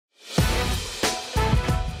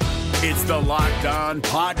It's the Locked On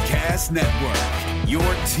Podcast Network, your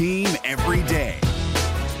team every day.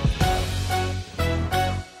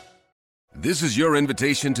 This is your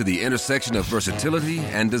invitation to the intersection of versatility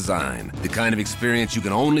and design. The kind of experience you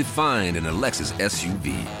can only find in a Lexus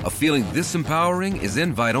SUV. A feeling this empowering is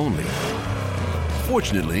invite only.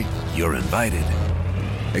 Fortunately, you're invited.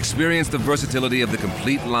 Experience the versatility of the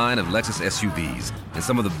complete line of Lexus SUVs and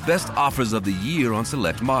some of the best offers of the year on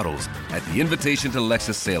select models at the Invitation to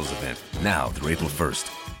Lexus sales event, now through April 1st.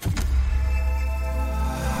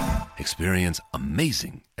 Experience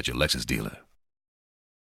amazing at your Lexus dealer.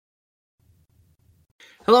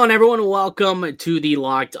 Hello, and everyone. Welcome to the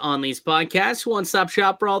Locked On Leafs podcast, one-stop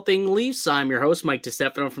shop for all things Leafs. I'm your host, Mike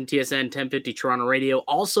DiStefano from TSN 1050 Toronto Radio,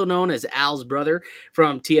 also known as Al's brother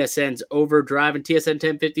from TSN's Overdrive and TSN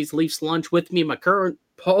 1050's Leafs Lunch. With me, my current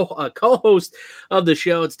co-host of the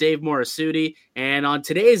show, it's Dave Morisuti. And on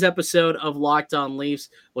today's episode of Locked On Leafs,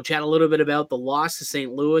 we'll chat a little bit about the loss to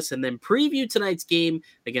St. Louis and then preview tonight's game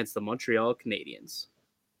against the Montreal Canadiens.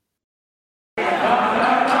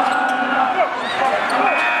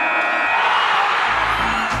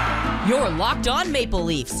 You're Locked On Maple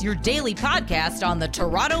Leafs, your daily podcast on the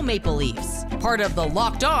Toronto Maple Leafs. Part of the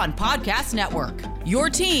Locked On Podcast Network, your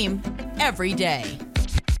team every day.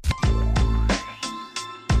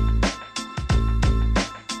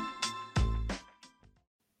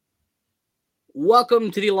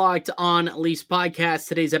 Welcome to the Locked On Leafs podcast.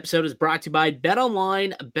 Today's episode is brought to you by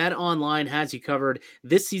BetOnline. BetOnline has you covered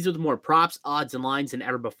this season with more props, odds, and lines than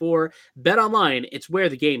ever before. BetOnline, it's where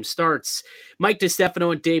the game starts. Mike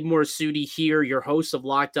DiStefano and Dave Morisuti here, your hosts of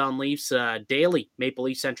Locked On Leafs, daily Maple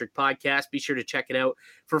Leaf-centric podcast. Be sure to check it out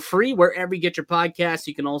for free wherever you get your podcasts.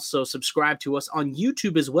 You can also subscribe to us on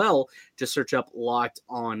YouTube as well. Just search up Locked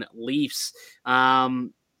On Leafs.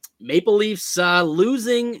 Maple Leafs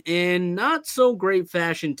losing in not so great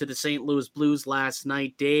fashion to the St. Louis Blues last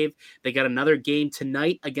night, Dave. They got another game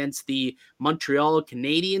tonight against the Montreal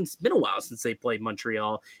Canadiens. It's been a while since they played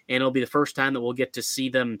Montreal, and it'll be the first time that we'll get to see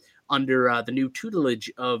them under the new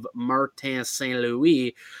tutelage of Martin St.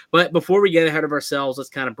 Louis. But before we get ahead of ourselves,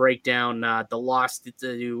 let's kind of break down the loss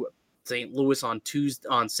to St. Louis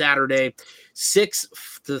on Saturday.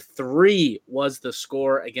 6-3 was the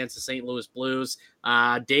score against the St. Louis Blues.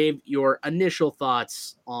 Dave, your initial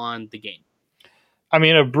thoughts on the game? I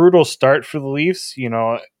mean, a brutal start for the Leafs,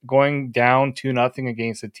 going down 2-0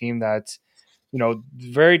 against a team that's,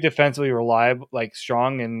 very defensively reliable, like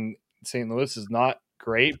strong, in St. Louis is not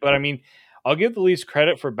great. But I mean, I'll give the Leafs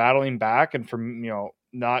credit for battling back and for,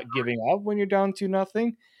 not giving up when you're down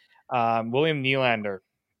 2-0. William Nylander,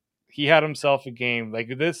 he had himself a game. Like,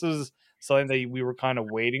 this is something that we were kind of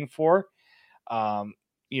waiting for.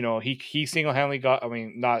 He single-handedly got,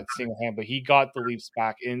 not single-handed, but he got the Leafs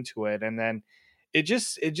back into it. And then it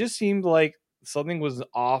just seemed like something was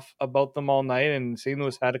off about them all night, and St.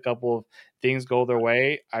 Louis had a couple of things go their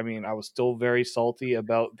way. I mean, I was still very salty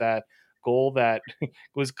about that goal that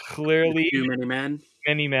was clearly too many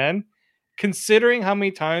men. Considering how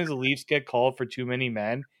many times the Leafs get called for too many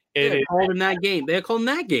men. They called in that game. They called in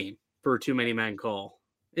that game for a too many men call.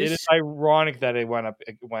 It is ironic that it went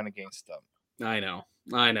against them. I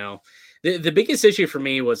know. The biggest issue for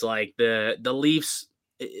me was like the Leafs.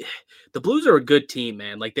 The Blues are a good team,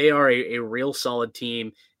 man. Like, they are a real solid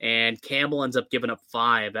team, and Campbell ends up giving up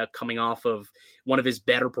 5 coming off of one of his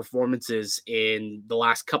better performances in the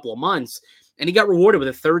last couple of months, and he got rewarded with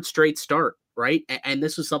a third straight start. Right. And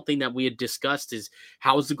this was something that we had discussed, is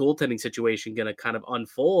how's the goaltending situation going to kind of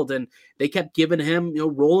unfold? And they kept giving him,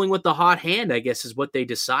 rolling with the hot hand, I guess, is what they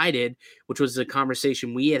decided, which was a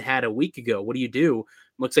conversation we had a week ago. What do you do?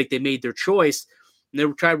 Looks like they made their choice. And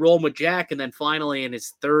they tried rolling with Jack. And then finally, in his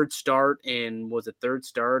third start in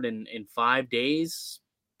 5 days,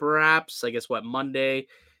 perhaps, I guess, Monday,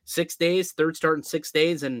 6 days, third start in 6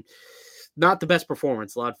 days. And not the best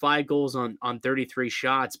performance. Allowed 5 goals on 33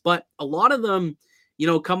 shots, but a lot of them,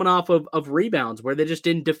 coming off of rebounds where they just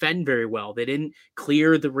didn't defend very well. They didn't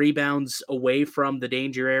clear the rebounds away from the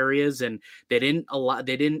danger areas, and they didn't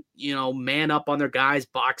man up on their guys,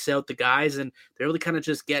 box out the guys, and they really kind of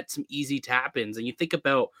just get some easy tap-ins. And you think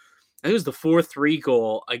about, I think it was the 4-3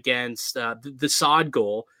 goal against the Sod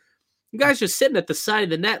goal. You guys just sitting at the side of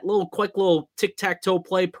the net, quick little tic-tac-toe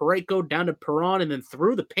play, Parayko down to Perron, and then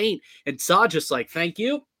through the paint. And Saw just like, thank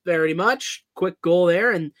you very much. Quick goal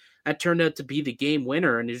there, and that turned out to be the game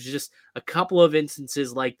winner. And there's just a couple of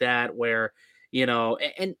instances like that where,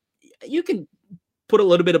 and you can put a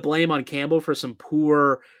little bit of blame on Campbell for some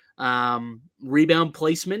poor rebound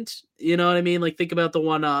placement. You know what I mean? Like, think about the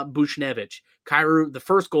one Buchnevich. Kyrou, the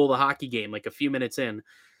first goal of the hockey game, like a few minutes in.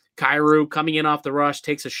 Kyrou coming in off the rush,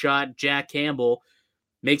 takes a shot. Jack Campbell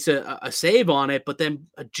makes a save on it, but then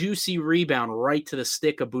a juicy rebound right to the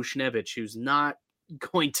stick of Bushnevich, who's not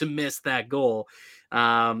going to miss that goal.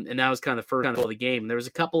 And that was kind of the first goal of the game. There was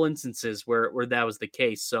a couple instances where that was the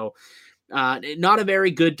case. So not a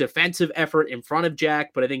very good defensive effort in front of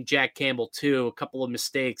Jack, but I think Jack Campbell too, a couple of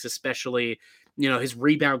mistakes, especially, his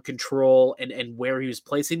rebound control and where he was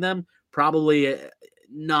placing them, probably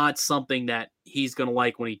not something that he's going to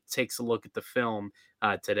like when he takes a look at the film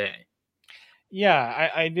today. Yeah,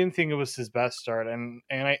 I didn't think it was his best start, and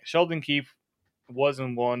Sheldon Keefe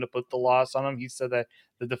wasn't willing to put the loss on him. He said that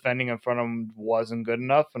the defending in front of him wasn't good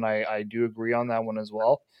enough, and I do agree on that one as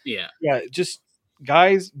well. Yeah, just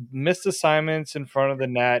guys missed assignments in front of the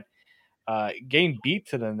net, getting beat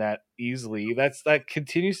to the net easily. That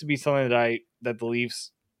continues to be something that the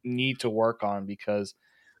Leafs need to work on, because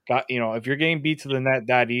if you're getting beat to the net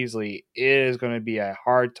that easily, it is going to be a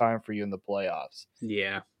hard time for you in the playoffs.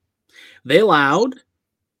 Yeah. They allowed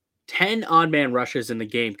 10 odd man rushes in the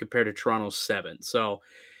game compared to Toronto's 7. So,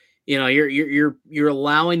 you're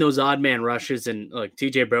allowing those odd man rushes, and like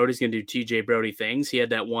TJ Brody's going to do TJ Brody things. He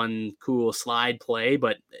had that one cool slide play,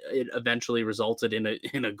 but it eventually resulted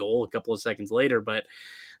in a goal a couple of seconds later. But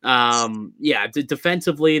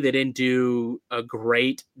defensively, they didn't do a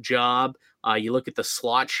great job. You look at the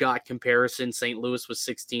slot shot comparison, St. Louis was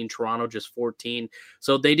 16, Toronto just 14.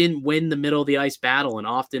 So they didn't win the middle of the ice battle, and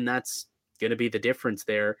often that's going to be the difference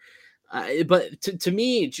there. But to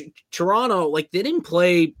me, Toronto, like, they didn't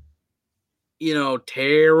play,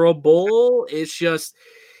 terrible. It's just,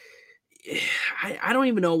 I don't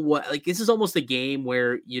even know what, like, this is almost a game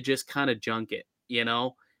where you just kind of junk it,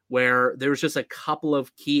 where there was just a couple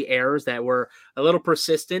of key errors that were a little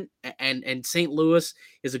persistent, and St. Louis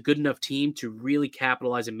is a good enough team to really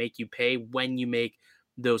capitalize and make you pay when you make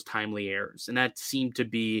those timely errors. And that seemed to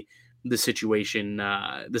be the situation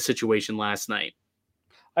last night.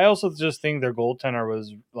 I also just think their goaltender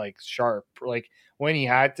was like sharp, like when he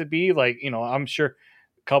had to be. Like, I'm sure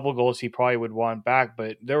a couple goals he probably would want back,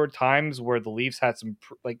 but there were times where the Leafs had some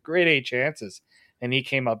like grade A chances, and he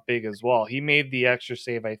came up big as well. He made the extra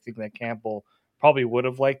save, I think, that Campbell probably would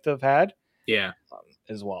have liked to have had. Yeah,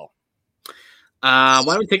 as well. Why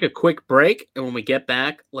don't we take a quick break, and when we get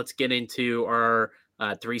back, let's get into our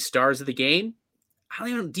 3 stars of the game.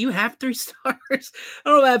 Do you have 3 stars? I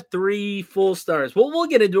don't have 3 full stars. We'll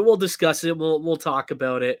get into it. We'll discuss it. We'll talk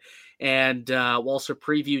about it. And we'll also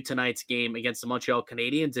preview tonight's game against the Montreal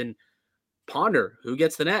Canadiens and ponder who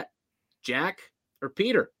gets the net, Jack or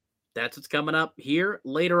Peter. That's what's coming up here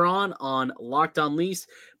later on Locked On Leafs.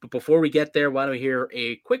 But before we get there, why don't we hear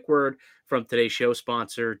a quick word from today's show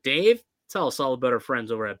sponsor, Dave? Tell us all about our friends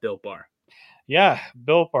over at Built Bar. Yeah,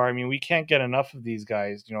 Built Bar. I mean, we can't get enough of these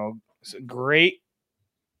guys. Great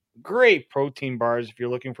protein bars if you're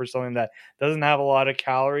looking for something that doesn't have a lot of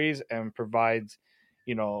calories and provides,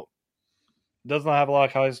 doesn't have a lot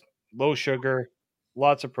of calories, low sugar,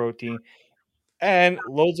 lots of protein, and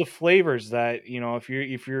loads of flavors that,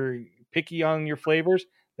 if you're picky on your flavors,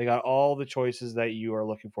 they got all the choices that you are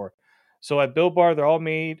looking for. So at Built Bar, they're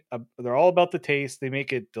all about the taste. They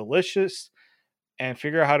make it delicious and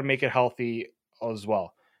figure out how to make it healthy as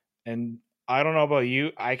well. And I don't know about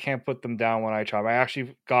you, I can't put them down when I try them. I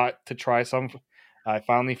actually got to try some. I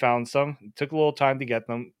finally found some. It took a little time to get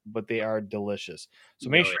them, but they are delicious. So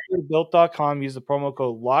make sure you go to built.com, use the promo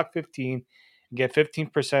code LOCK15, and get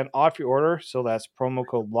 15% off your order. So that's promo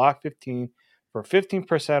code LOCK15 for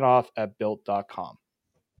 15% off at built.com.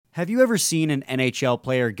 Have you ever seen an NHL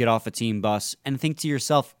player get off a team bus and think to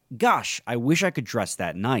yourself, gosh, I wish I could dress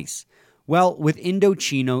that nice? Well, with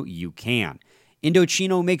Indochino, you can.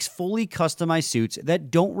 Indochino makes fully customized suits that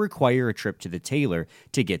don't require a trip to the tailor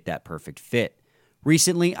to get that perfect fit.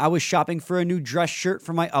 Recently, I was shopping for a new dress shirt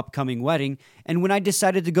for my upcoming wedding, and when I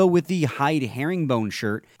decided to go with the Hyde herringbone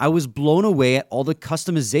shirt, I was blown away at all the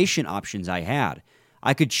customization options I had.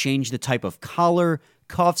 I could change the type of collar,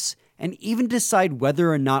 cuffs, and even decide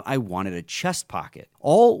whether or not I wanted a chest pocket,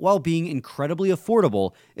 all while being incredibly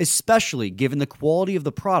affordable, especially given the quality of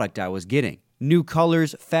the product I was getting. New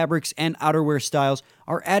colors, fabrics, and outerwear styles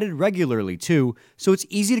are added regularly too, so it's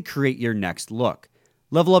easy to create your next look.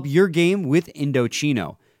 Level up your game with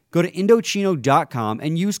Indochino. Go to Indochino.com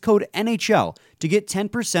and use code NHL to get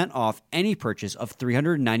 10% off any purchase of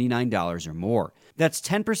 $399 or more. That's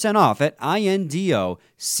 10% off at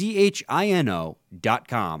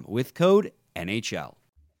INDOCHINO.com with code NHL.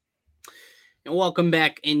 And welcome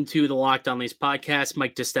back into the Locked On Leafs podcast.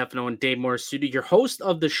 Mike DiStefano and Dave Morisuti, your host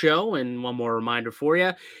of the show. And one more reminder for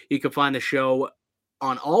you, you can find the show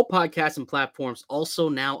on all podcasts and platforms. Also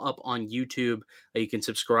now up on YouTube. You can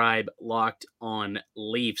subscribe. Locked On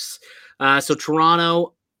Leafs. So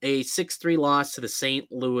Toronto, a 6-3 loss to the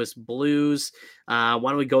St. Louis Blues. Why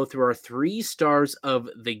don't we go through our 3 stars of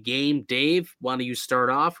the game? Dave, why don't you start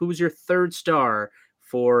off? Who was your third star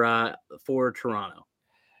for Toronto?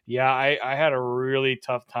 Yeah, I had a really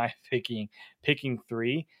tough time picking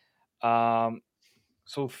 3.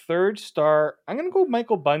 So third star, I'm gonna go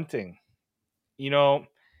Michael Bunting. He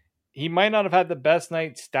might not have had the best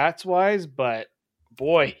night stats wise, but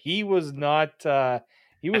boy, he was not.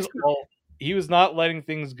 He was not letting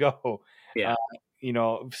things go. Yeah.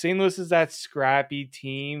 St. Louis is that scrappy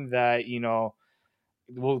team that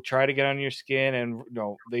will try to get on your skin, and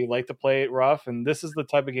they like to play it rough. And this is the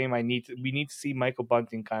type of game we need to see Michael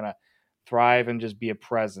Bunting kind of thrive and just be a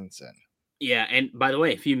presence in. Yeah, and by the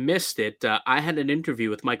way, if you missed it, I had an interview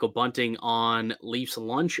with Michael Bunting on Leafs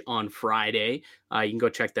Lunch on Friday. You can go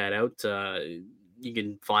check that out. You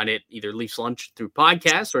can find it either Leafs Lunch through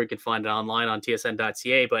podcast, or you can find it online on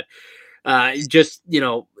tsn.ca. But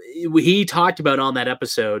he talked about on that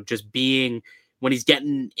episode just being when he's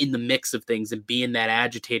getting in the mix of things and being that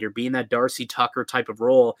agitator, being that Darcy Tucker type of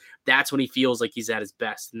role, that's when he feels like he's at his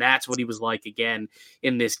best. And that's what he was like again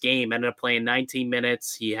in this game. Ended up playing 19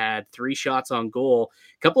 minutes. He had 3 shots on goal,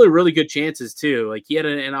 a couple of really good chances too. Like he had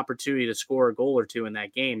an opportunity to score a goal or 2 in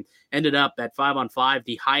that game. Ended up at 5-on-5,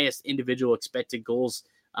 the highest individual expected goals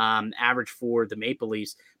average for the Maple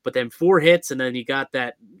Leafs, but then 4 hits, and then you got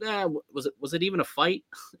that. Was it even a fight?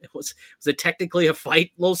 Was it technically a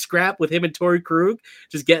fight? Little scrap with him and Torrey Krug,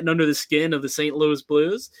 just getting under the skin of the St. Louis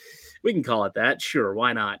Blues. We can call it that, sure,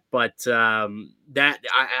 why not? But I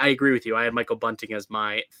agree with you. I had Michael Bunting as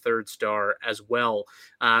my third star as well.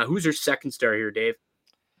 Who's your second star here, Dave?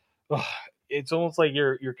 It's almost like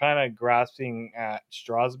you're kind of grasping at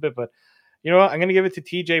straws a bit, but you know what? I'm going to give it to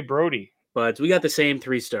TJ Brody. But we got the same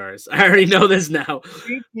 3 stars. I already know this now.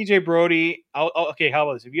 TJ Brody. Okay, how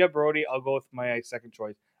about this? If you have Brody, I'll go with my second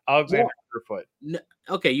choice, Alexander Kerfoot. No,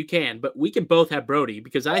 okay, you can, but we can both have Brody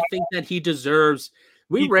because I think that he deserves.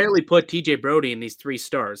 We rarely put TJ Brody in these 3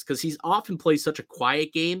 stars because he's often plays such a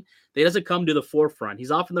quiet game that he doesn't come to the forefront.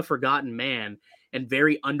 He's often the forgotten man and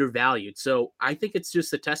very undervalued. So I think it's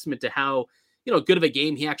just a testament to how good of a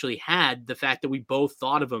game he actually had. The fact that we both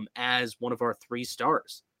thought of him as one of our 3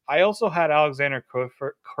 stars. I also had Alexander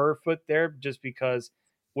Kerfoot there just because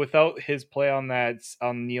without his play on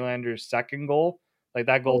Nylander's second goal, like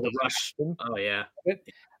that goal, the rush. Oh yeah.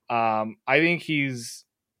 I think he's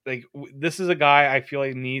like, this is a guy I feel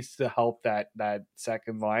like needs to help that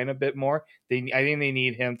second line a bit more. I think they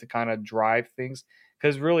need him to kind of drive things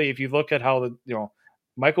because really, if you look at how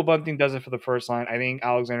Michael Bunting does it for the first line, I think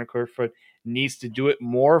Alexander Kerfoot needs to do it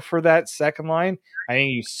more for that second line. I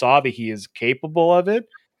think you saw that he is capable of it.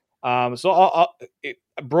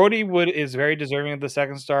 Brody is very deserving of the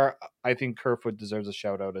second star. I think Kerfoot deserves a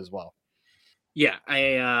shout out as well. Yeah, all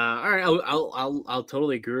right, I'll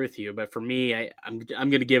totally agree with you. But for me, I'm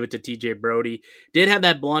gonna give it to TJ Brody. Did have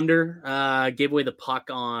that blunder, gave away the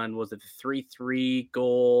puck on, was it the 3-3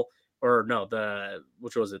 goal? Or no,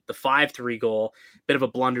 which was it? The 5-3 goal. Bit of a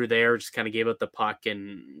blunder there, just kind of gave out the puck,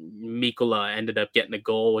 and Mikkola ended up getting a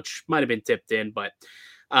goal, which might have been tipped in, but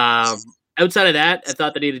outside of that, I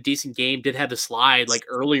thought that he had a decent game. Did have the slide like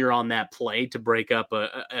earlier on that play to break up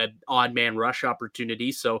a odd man rush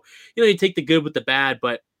opportunity. So, you take the good with the bad,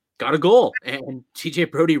 but got a goal. And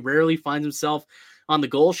TJ Brody rarely finds himself on the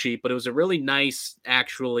goal sheet, but it was a really nice,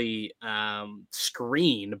 actually,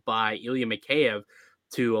 screen by Ilya Mikheyev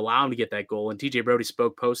to allow him to get that goal. And TJ Brody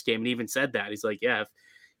spoke post game and even said that. He's like, yeah,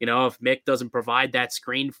 if Mick doesn't provide that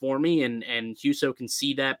screen for me and Husso can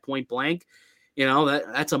see that point blank,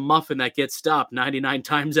 that's a muffin that gets stopped 99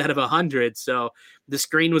 times out of 100. So the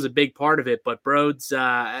screen was a big part of it, but Broads, he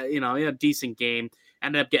had a decent game,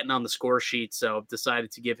 ended up getting on the score sheet. So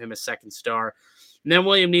decided to give him a second star. And then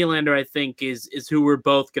William Nylander, I think is who we're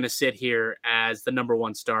both going to sit here as the number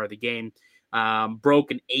 1 star of the game.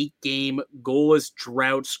 Broke an 8-game goalless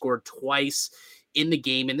drought, scored twice in the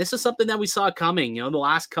game. And this is something that we saw coming, the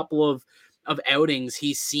last couple of outings,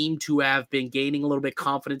 he seemed to have been gaining a little bit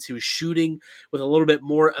confidence. He was shooting with a little bit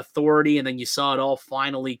more authority, and then you saw it all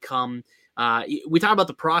finally come. We talk about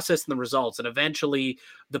the process and the results, and eventually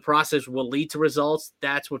the process will lead to results.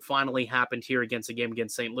 That's what finally happened here against the game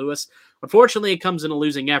against St. Louis. Unfortunately, it comes in a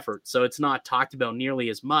losing effort, so it's not talked about nearly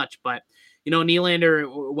as much, but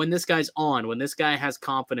Nylander, when this guy's on, when this guy has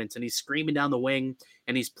confidence and he's screaming down the wing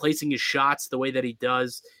and he's placing his shots the way that he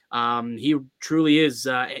does, he truly is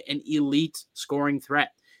an elite scoring threat.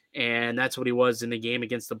 And that's what he was in the game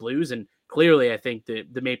against the Blues. And clearly, I think the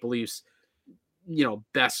Maple Leafs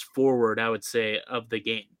best forward, I would say, of the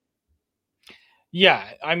game. Yeah,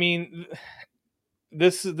 I mean,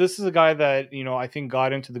 this is a guy that I think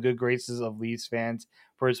got into the good graces of Leafs fans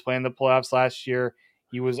for his play in the playoffs last year.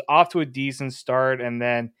 He was off to a decent start, and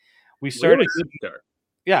then we started. Really good start.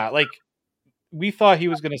 Yeah, like we thought he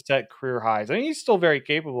was going to set career highs. I mean, he's still very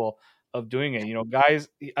capable of doing it.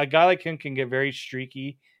 A guy like him can get very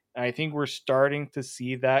streaky, and I think we're starting to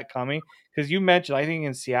see that coming. Because you mentioned, I think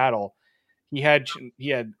in Seattle, he had.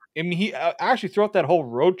 I mean, he actually throughout that whole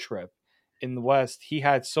road trip in the West, he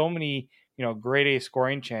had so many grade A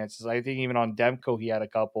scoring chances. I think even on Demko, he had a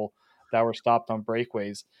couple that were stopped on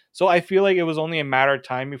breakaways. So I feel like it was only a matter of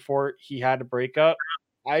time before he had to break up.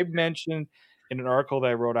 I mentioned in an article that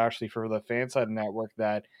I wrote actually for the Fanside Network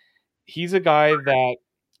that he's a guy that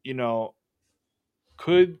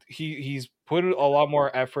he's put a lot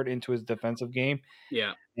more effort into his defensive game.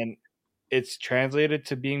 Yeah. And it's translated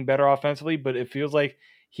to being better offensively, but it feels like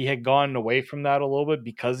he had gone away from that a little bit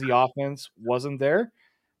because the offense wasn't there.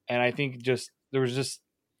 And I think there was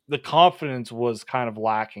the confidence was kind of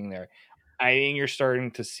lacking there. I think you're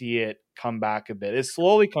starting to see it come back a bit. It's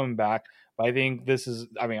slowly coming back, but I think this is,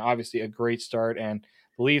 obviously a great start. And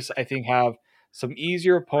the Leafs, I think, have some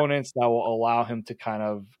easier opponents that will allow him to kind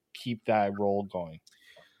of keep that role going.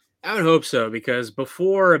 I would hope so, because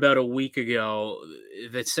before about a week ago,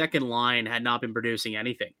 the second line had not been producing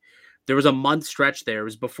anything. There was a month stretch there. It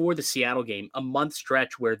was before the Seattle game, a month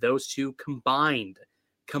stretch where those two combined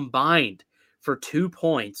for 2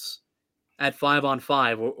 points at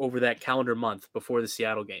 5-on-5 over that calendar month before the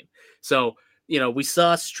Seattle game. So, we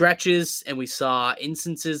saw stretches and we saw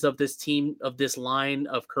instances of this team, of this line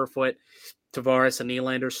of Kerfoot, Tavares, and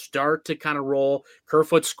Nylander start to kind of roll.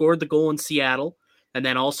 Kerfoot scored the goal in Seattle. And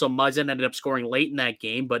then also Muzzin ended up scoring late in that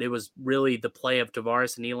game, but it was really the play of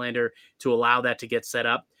Tavares and Nylander to allow that to get set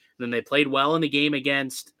up. And then they played well in the game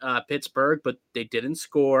against Pittsburgh, but they didn't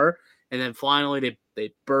score. And then finally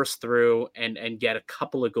they burst through and get a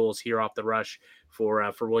couple of goals here off the rush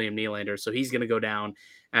for William Nylander. So he's going to go down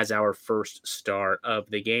as our first star of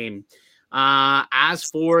the game. As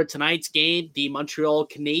for tonight's game, the Montreal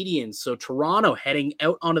Canadiens. So Toronto heading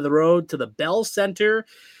out onto the road to the Bell Center.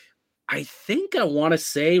 I think I want to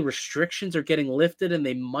say restrictions are getting lifted and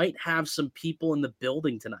they might have some people in the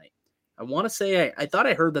building tonight. I want to say I thought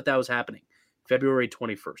I heard that was happening February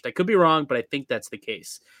 21st. I could be wrong, but I think that's the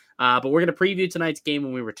case. But we're going to preview tonight's game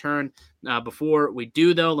when we return. Before we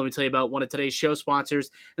do, though, let me tell you about one of today's show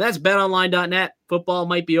sponsors, and that's betonline.net. Football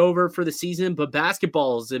might be over for the season, but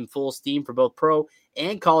basketball is in full steam for both pro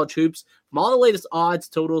and college hoops. From all the latest odds,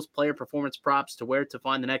 totals, player performance props to where to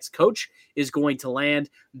find the next coach is going to land,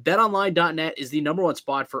 betonline.net is the number one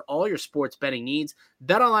spot for all your sports betting needs.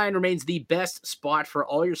 BetOnline remains the best spot for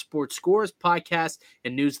all your sports scores, podcasts,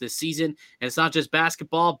 and news this season. And it's not just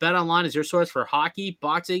basketball. BetOnline is your source for hockey,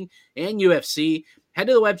 boxing, and UFC. Head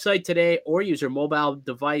to the website today or use your mobile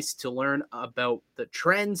device to learn about the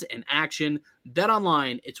trends and action.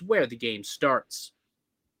 BetOnline, it's where the game starts.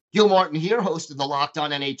 Gil Martin here, host of the Locked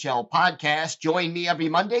On NHL podcast. Join me every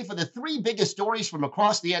Monday for the 3 biggest stories from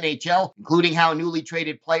across the NHL, including how newly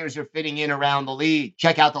traded players are fitting in around the league.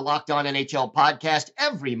 Check out the Locked On NHL podcast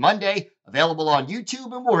every Monday, available on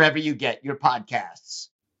YouTube and wherever you get your podcasts.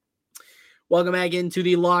 Welcome back into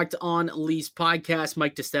the Locked On Leafs podcast.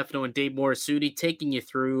 Mike DiStefano and Dave Morisuti taking you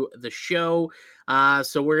through the show.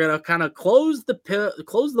 So we're gonna kind of close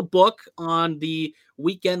the book on the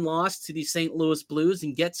weekend loss to the St. Louis Blues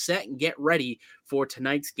and get set and get ready for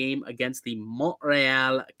tonight's game against the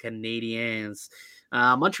Montreal Canadiens.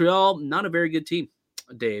 Montreal, not a very good team,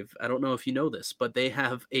 Dave. I don't know if you know this, but they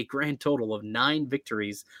have a grand total of 9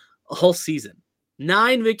 victories all season.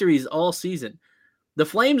 9 victories all season. The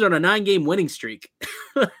Flames are on a 9-game winning streak,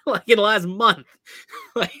 like in the last month.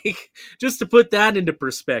 Like, just to put that into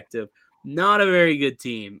perspective, not a very good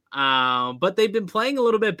team. But they've been playing a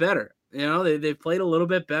little bit better. They've played a little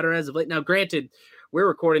bit better as of late. Now, granted, we're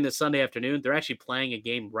recording this Sunday afternoon. They're actually playing a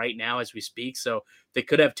game right now as we speak, so they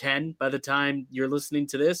could have 10 by the time you're listening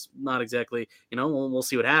to this. Not exactly, we'll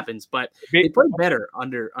see what happens. But they played better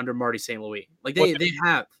under Marty St. Louis. Like they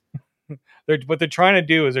have. What they're trying to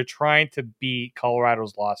do is they're trying to beat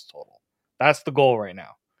Colorado's loss total. That's the goal right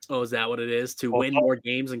now. Oh, is that what it is? To win more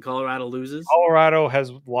games than Colorado loses? Colorado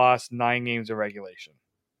has lost 9 games of regulation.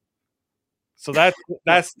 So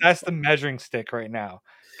that's the measuring stick right now.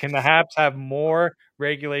 Can the Habs have more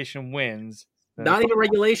regulation wins? Not even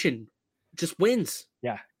regulation, just wins.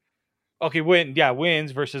 Yeah. Okay,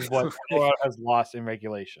 wins versus what Colorado has lost in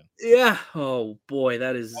regulation. Yeah. Oh boy,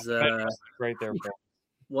 that is right there, bro.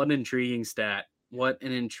 What an intriguing stat. What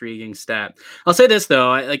an intriguing stat. I'll say this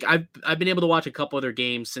though, I've been able to watch a couple other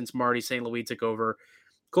games since Marty St. Louis took over.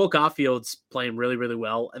 Cole Caulfield's playing really, really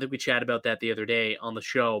well. I think we chatted about that the other day on the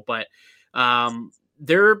show, but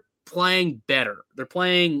they're playing better. They're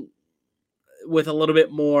playing with a little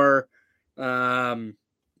bit more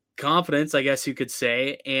confidence, I guess you could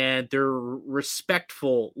say, and they're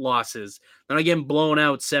respectful losses. They're not getting blown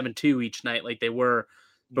out 7-2 each night like they were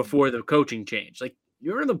before the coaching change. Like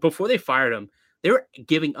you remember before they fired him, they were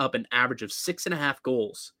giving up an average of 6.5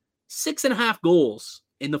 goals. 6.5 goals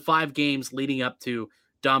in the 5 games leading up to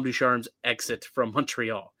Dom Ducharme's exit from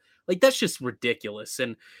Montreal. Like that's just ridiculous.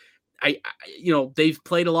 And they've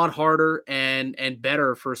played a lot harder and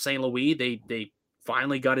better for St. Louis. They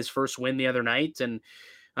finally got his first win the other night, and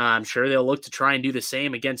I'm sure they'll look to try and do the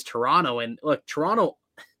same against Toronto. And look, Toronto,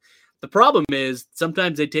 the problem is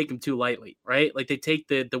sometimes they take them too lightly, right? Like they take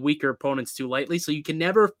the weaker opponents too lightly. So you can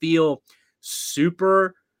never feel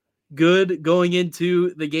super good going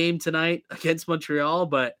into the game tonight against Montreal.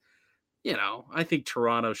 But, I think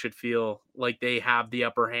Toronto should feel like they have the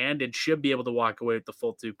upper hand and should be able to walk away with the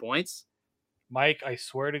full 2 points. Mike, I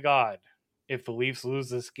swear to God, if the Leafs lose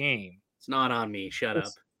this game, it's not on me. Shut up.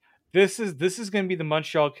 This is going to be the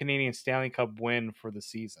Montreal Canadiens Stanley Cup win for the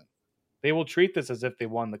season. They will treat this as if they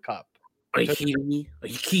won the cup. Are you kidding me? Are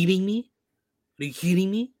you kidding me? Are you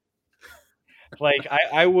kidding me? Like,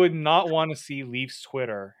 I would not want to see Leafs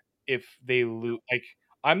Twitter if they lose. Like,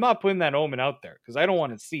 I'm not putting that omen out there because I don't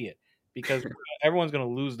want to see it because everyone's going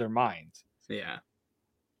to lose their minds. Yeah.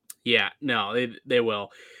 Yeah, no, they will.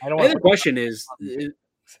 The question is,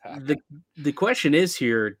 the question is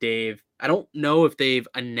here, Dave. I don't know if they've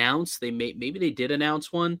announced. Maybe they did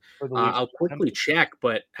announce one. I'll quickly check.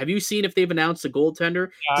 But have you seen if they've announced a goaltender?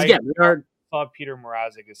 I saw Peter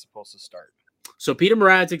Mrazek is supposed to start. So Peter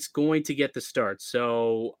Mrazek's going to get the start.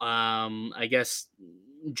 So I guess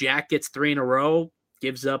Jack gets 3 in a row,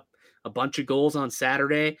 gives up a bunch of goals on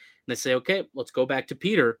Saturday, and they say, okay, let's go back to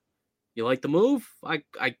Peter. You like the move? I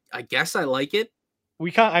guess I like it.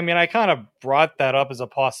 I kind of brought that up as a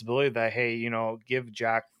possibility that, hey, give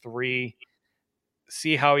Jack 3,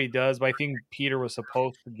 see how he does. But I think Peter was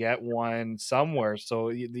supposed to get one somewhere.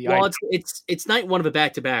 So it's night 1 of a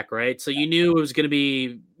back-to-back, right? So you knew it was going to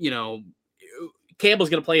be, Campbell's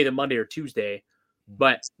going to play either Monday or Tuesday.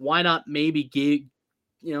 But why not maybe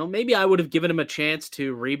maybe I would have given him a chance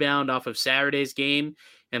to rebound off of Saturday's game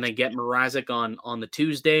and then get Mrazek on the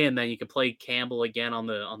Tuesday, and then you can play Campbell again on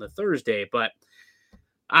the Thursday. But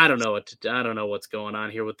I don't know what's going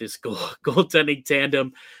on here with this goaltending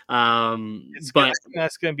tandem. That's going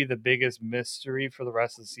to be the biggest mystery for the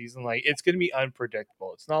rest of the season. Like it's going to be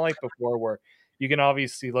unpredictable. It's not like before where you can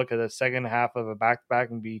obviously look at the second half of a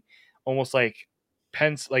back-to-back and be almost like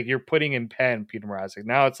like you're putting in pen Peter Mrazek.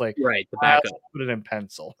 Now it's like right, the backup. Put it in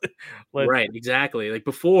pencil. Right, exactly. Like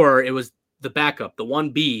before it was the backup, the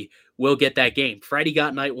 1B will get that game. Freddie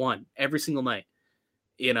got night 1 every single night.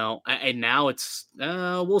 And now it's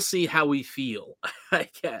we'll see how we feel, I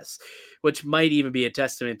guess, which might even be a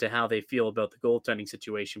testament to how they feel about the goaltending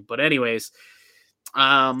situation. But anyways,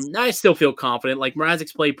 I still feel confident. Like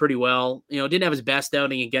Mrazek's played pretty well. Didn't have his best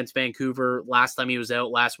outing against Vancouver last time he was out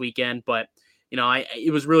last weekend, but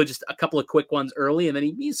it was really just a couple of quick ones early, and then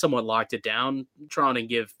he somewhat locked it down. Trying to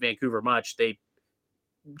give Vancouver much. They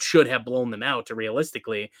should have blown them out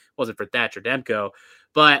realistically. Wasn't for Thatcher Demko.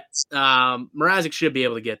 But Mrazek should be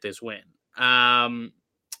able to get this win. What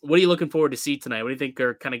are you looking forward to see tonight? What do you think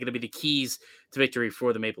are kind of going to be the keys to victory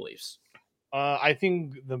for the Maple Leafs? I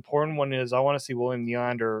think the important one is I want to see William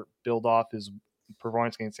Nylander build off his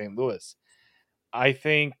performance against St. Louis. I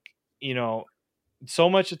think, so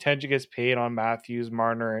much attention gets paid on Matthews,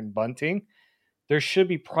 Marner, and Bunting. There should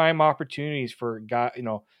be prime opportunities for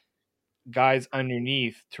guys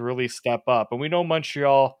underneath to really step up. And we know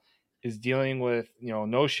Montreal is dealing with,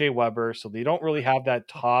 no Shea Weber, so they don't really have that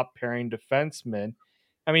top pairing defenseman.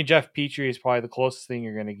 I mean, Jeff Petrie is probably the closest thing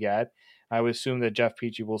you're going to get. I would assume that Jeff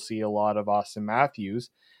Petrie will see a lot of Austin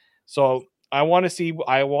Matthews. So I want to see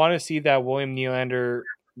that William Nylander,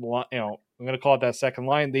 I'm going to call it that second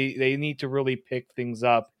line. They need to really pick things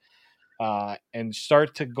up and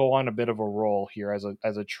start to go on a bit of a roll here as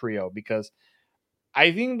a trio, because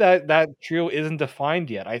I think that trio isn't defined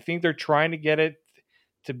yet. I think they're trying to get it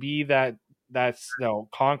to be that's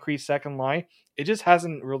concrete second line. It just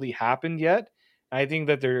hasn't really happened yet. I think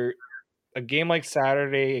that a game like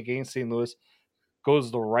Saturday against St. Louis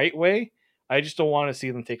goes the right way. I just don't want to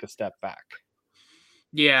see them take a step back.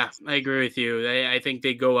 Yeah, I agree with you. I think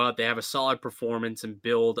they go out, they have a solid performance and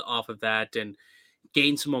build off of that and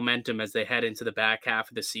gain some momentum as they head into the back half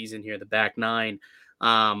of the season here, the back 9.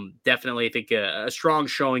 Definitely, I think a strong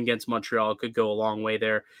showing against Montreal could go a long way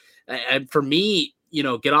there. And for me,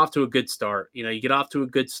 get off to a good start. You get off to a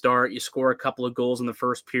good start, you score a couple of goals in the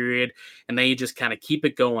first period, and then you just kind of keep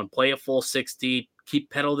it going, play a full 60, keep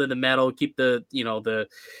pedal to the metal, keep the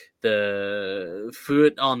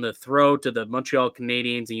foot on the throat to the Montreal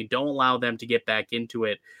Canadiens, and you don't allow them to get back into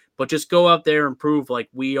it. But just go out there and prove like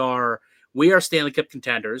we are Stanley Cup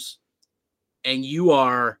contenders, and you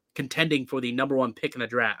are contending for the number 1 pick in the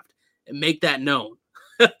draft, and make that known.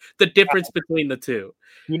 The difference between the two.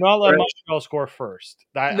 Do not let Montreal score first.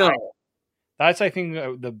 That's I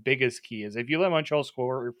think the biggest key is if you let Montreal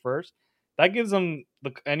score first, that gives them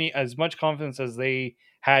as much confidence as they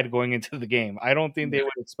had going into the game. I don't think they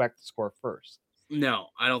would expect to score first. No,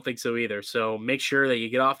 I don't think so either. So make sure that you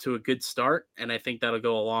get off to a good start, and I think that'll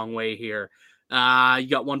go a long way here. You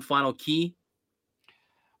got one final key?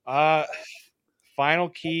 Final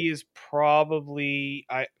key is probably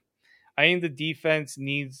I think the defense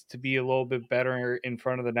needs to be a little bit better in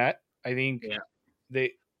front of the net. I think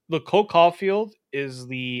Cole Caulfield is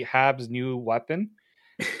the Habs' new weapon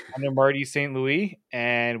under Marty St. Louis,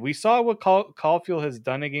 and we saw what Caulfield has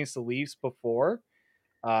done against the Leafs before.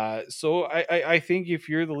 So I think if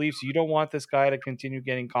you're the Leafs, you don't want this guy to continue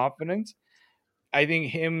getting confidence. I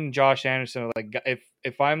think him, Josh Anderson, are like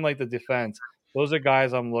if I'm like the defense, those are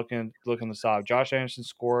guys I'm looking to stop. Josh Anderson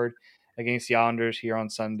scored against the Islanders here on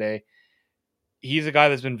Sunday. He's a guy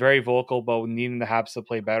that's been very vocal about needing the Habs to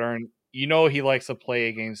play better, and he likes to play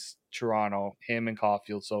against Toronto, him and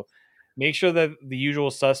Caulfield. So make sure that the usual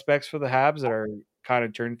suspects for the Habs that are kind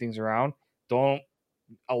of turning things around don't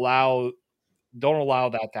allow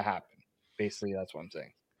that to happen. Basically, that's what I'm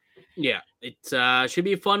saying. Yeah, it should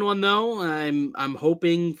be a fun one though. I'm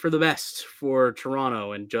hoping for the best for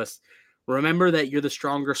Toronto, and just remember that you're the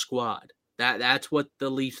stronger squad. That's what the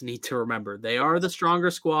Leafs need to remember. They are the stronger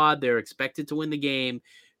squad. They're expected to win the game.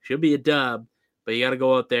 Should be a dub, but you got to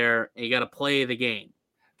go out there and you got to play the game.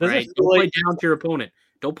 Right? Don't play down to your opponent.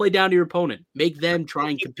 Don't play down to your opponent. Make them try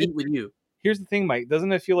and compete with you. Here's the thing, Mike.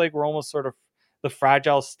 Doesn't it feel like we're almost sort of the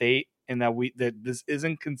fragile state in that this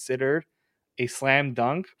isn't considered a slam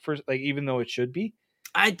dunk for even though it should be?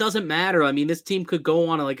 It doesn't matter. I mean, this team could go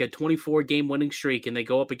on a 24-game winning streak and they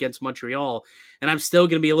go up against Montreal, and I'm still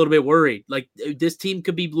going to be a little bit worried. Like, this team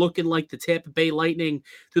could be looking like the Tampa Bay Lightning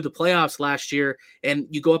through the playoffs last year, and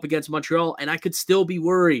you go up against Montreal, and I could still be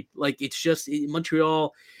worried. Like, it's just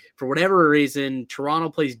Montreal, for whatever reason, Toronto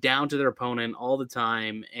plays down to their opponent all the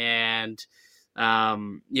time, and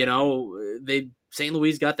St.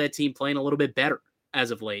 Louis got that team playing a little bit better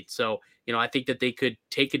as of late. So, I think that they could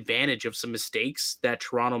take advantage of some mistakes that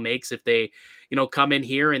Toronto makes if they, come in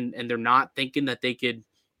here and they're not thinking that they could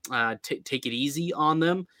take it easy on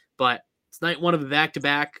them. But it's night one of a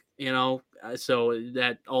back-to-back, so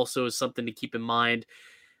that also is something to keep in mind.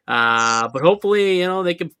 But hopefully,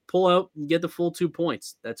 they can pull out and get the full 2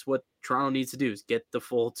 points. That's what Toronto needs to do, is get the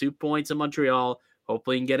full 2 points in Montreal.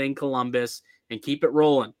 Hopefully you can get in Columbus and keep it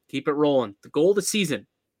rolling. Keep it rolling. The goal of the season,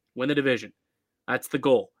 win the division. That's the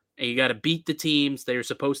goal. And you got to beat the teams that you're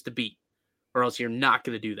supposed to beat, or else you're not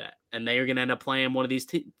going to do that. And they are going to end up playing one of these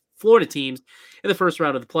Florida teams in the first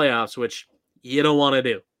round of the playoffs, which you don't want to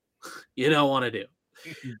do. You don't want to do.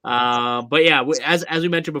 But yeah, as we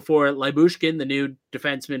mentioned before, Lyubushkin, the new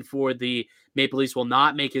defenseman for the Maple Leafs, will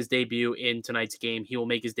not make his debut in tonight's game. He will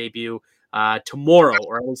make his debut tomorrow,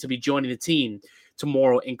 or at least he'll be joining the team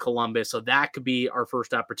tomorrow in Columbus. So that could be our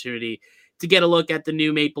first opportunity to get a look at the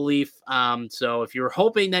new Maple Leaf. So if you're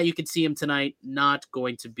hoping that you could see him tonight, not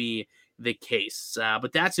going to be the case.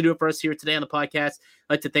 But that's to do it for us here today on the podcast.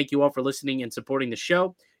 I'd like to thank you all for listening and supporting the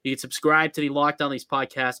show. You can subscribe to the Locked On Leafs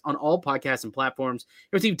podcast on all podcasts and platforms.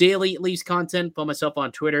 You receive daily Leafs content. Follow myself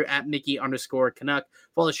on Twitter at Mickey_Canuck.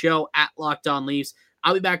 Follow the show at Locked On Leafs.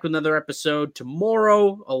 I'll be back with another episode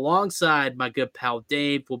tomorrow alongside my good pal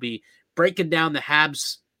Dave. We'll be breaking down the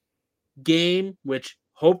Habs game, which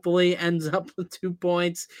hopefully ends up with 2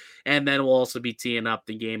 points. And then we'll also be teeing up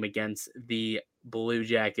the game against the Blue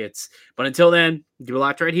Jackets. But until then, give it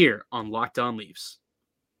locked right here on Locked On Leafs.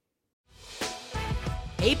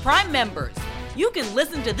 Hey, Prime members, you can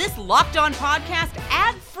listen to this Locked On podcast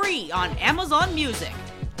ad-free on Amazon Music.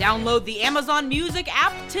 Download the Amazon Music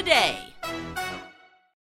app today.